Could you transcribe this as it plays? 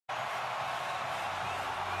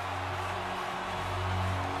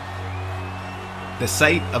The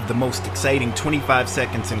sight of the most exciting 25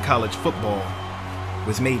 seconds in college football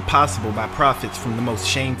was made possible by prophets from the most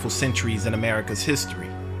shameful centuries in America's history.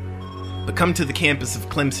 But come to the campus of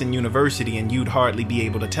Clemson University and you'd hardly be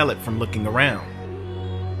able to tell it from looking around.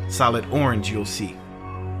 Solid orange, you'll see.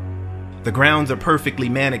 The grounds are perfectly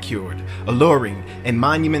manicured, alluring, and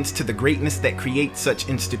monuments to the greatness that creates such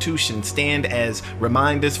institutions stand as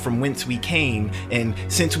reminders from whence we came, and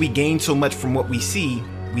since we gain so much from what we see,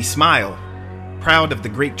 we smile, proud of the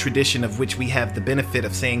great tradition of which we have the benefit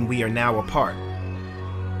of saying we are now a part.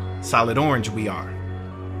 Solid orange we are.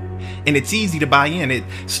 And it's easy to buy in. It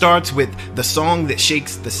starts with the song that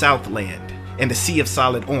shakes the Southland and a sea of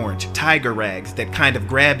solid orange, tiger rags that kind of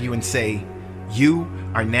grab you and say, you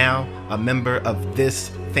are now a member of this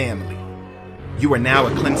family. You are now a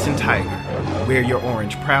Clemson Tiger. Wear your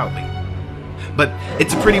orange proudly. But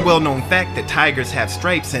it's a pretty well-known fact that tigers have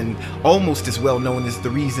stripes, and almost as well known as the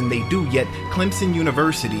reason they do, yet Clemson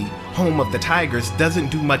University, home of the Tigers,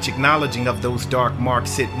 doesn't do much acknowledging of those dark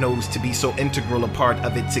marks it knows to be so integral a part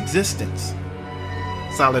of its existence.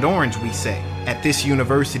 Solid orange, we say, at this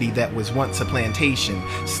university that was once a plantation,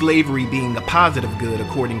 slavery being a positive good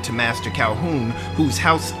according to Master Calhoun, whose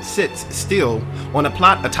house sits still on a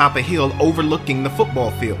plot atop a hill overlooking the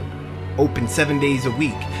football field. Open 7 days a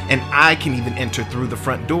week, and I can even enter through the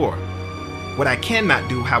front door. What I cannot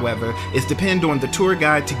do, however, is depend on the tour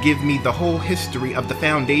guide to give me the whole history of the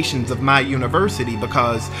foundations of my university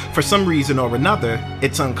because, for some reason or another,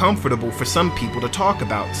 it's uncomfortable for some people to talk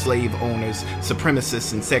about slave owners,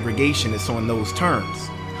 supremacists, and segregationists on those terms.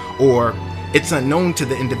 Or, it's unknown to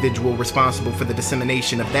the individual responsible for the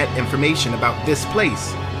dissemination of that information about this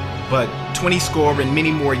place. But 20 score and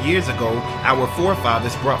many more years ago, our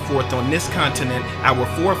forefathers brought forth on this continent our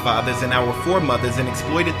forefathers and our foremothers and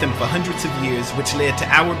exploited them for hundreds of years, which led to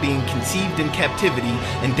our being conceived in captivity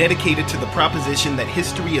and dedicated to the proposition that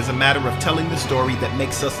history is a matter of telling the story that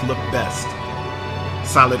makes us look best.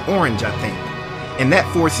 Solid orange, I think. And that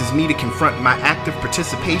forces me to confront my active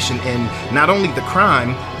participation in not only the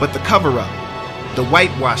crime, but the cover-up. The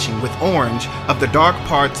whitewashing with orange of the dark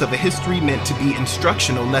parts of a history meant to be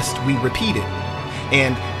instructional lest we repeat it.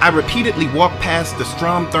 And I repeatedly walk past the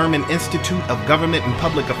Strom Thurmond Institute of Government and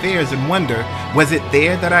Public Affairs and wonder, was it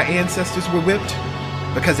there that our ancestors were whipped?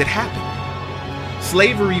 Because it happened.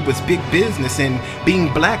 Slavery was big business, and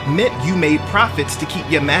being black meant you made profits to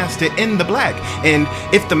keep your master in the black. And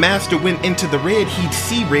if the master went into the red, he'd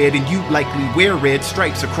see red and you'd likely wear red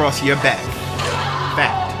stripes across your back.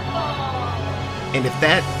 Fact. And if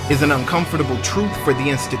that is an uncomfortable truth for the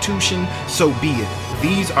institution, so be it.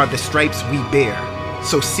 These are the stripes we bear,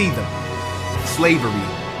 so see them. Slavery,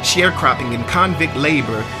 sharecropping, and convict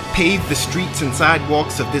labor paved the streets and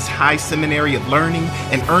sidewalks of this high seminary of learning,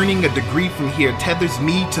 and earning a degree from here tethers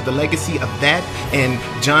me to the legacy of that and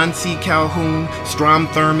John C. Calhoun, Strom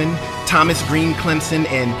Thurmond, Thomas Green Clemson,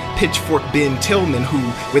 and Pitchfork Ben Tillman, who,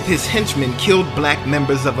 with his henchmen, killed black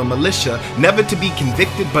members of a militia, never to be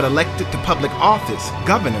convicted but elected to public office,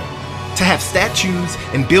 governor, to have statues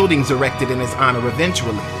and buildings erected in his honor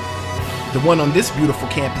eventually. The one on this beautiful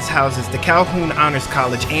campus houses the Calhoun Honors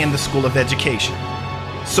College and the School of Education.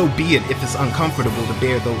 So be it if it's uncomfortable to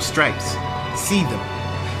bear those stripes. See them.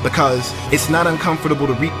 Because it's not uncomfortable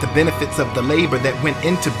to reap the benefits of the labor that went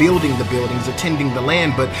into building the buildings or tending the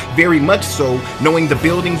land, but very much so knowing the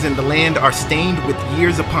buildings and the land are stained with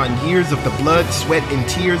years upon years of the blood, sweat, and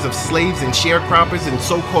tears of slaves and sharecroppers and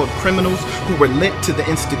so-called criminals who were lent to the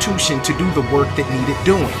institution to do the work that needed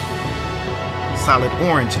doing. Solid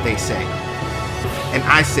orange, they say. And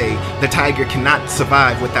I say the tiger cannot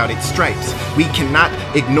survive without its stripes. We cannot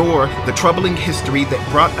ignore the troubling history that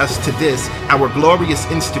brought us to this, our glorious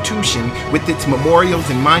institution, with its memorials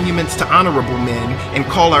and monuments to honorable men, and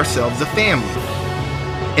call ourselves a family.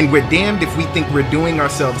 And we're damned if we think we're doing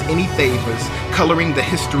ourselves any favors, coloring the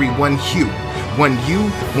history one hue. One you,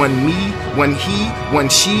 one me, one he, one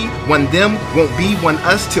she, one them, won't be one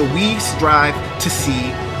us till we strive to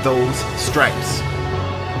see those stripes.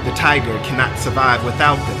 The tiger cannot survive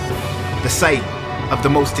without them. The sight of the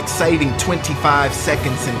most exciting 25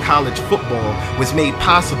 seconds in college football was made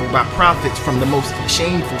possible by prophets from the most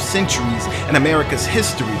shameful centuries in America's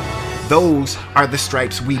history. Those are the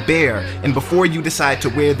stripes we bear. And before you decide to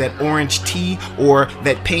wear that orange tee or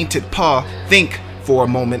that painted paw, think for a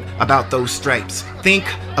moment about those stripes. Think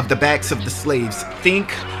of the backs of the slaves.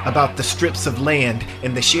 Think about the strips of land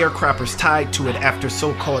and the sharecroppers tied to it after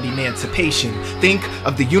so-called emancipation. Think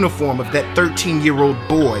of the uniform of that 13-year-old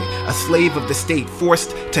boy, a slave of the state,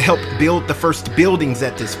 forced to help build the first buildings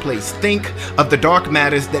at this place. Think of the dark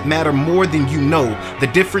matters that matter more than you know, the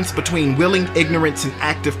difference between willing ignorance and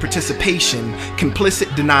active participation,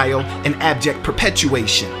 complicit denial and abject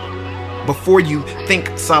perpetuation. Before you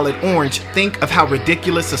think solid orange, think of how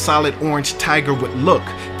ridiculous a solid orange tiger would look.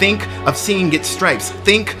 Think of seeing its stripes.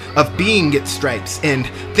 Think of being its stripes. And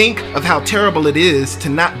think of how terrible it is to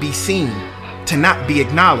not be seen, to not be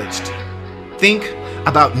acknowledged. Think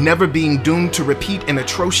about never being doomed to repeat an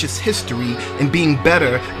atrocious history and being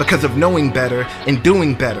better because of knowing better and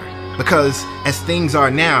doing better. Because as things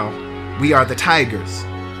are now, we are the tigers,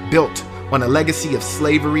 built on a legacy of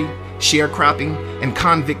slavery, sharecropping, and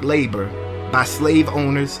convict labor by slave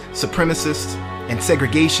owners, supremacists, and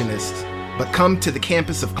segregationists. But come to the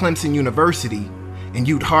campus of Clemson University, and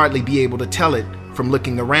you'd hardly be able to tell it from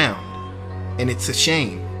looking around. And it's a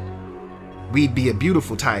shame. We'd be a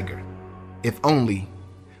beautiful tiger if only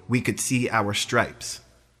we could see our stripes.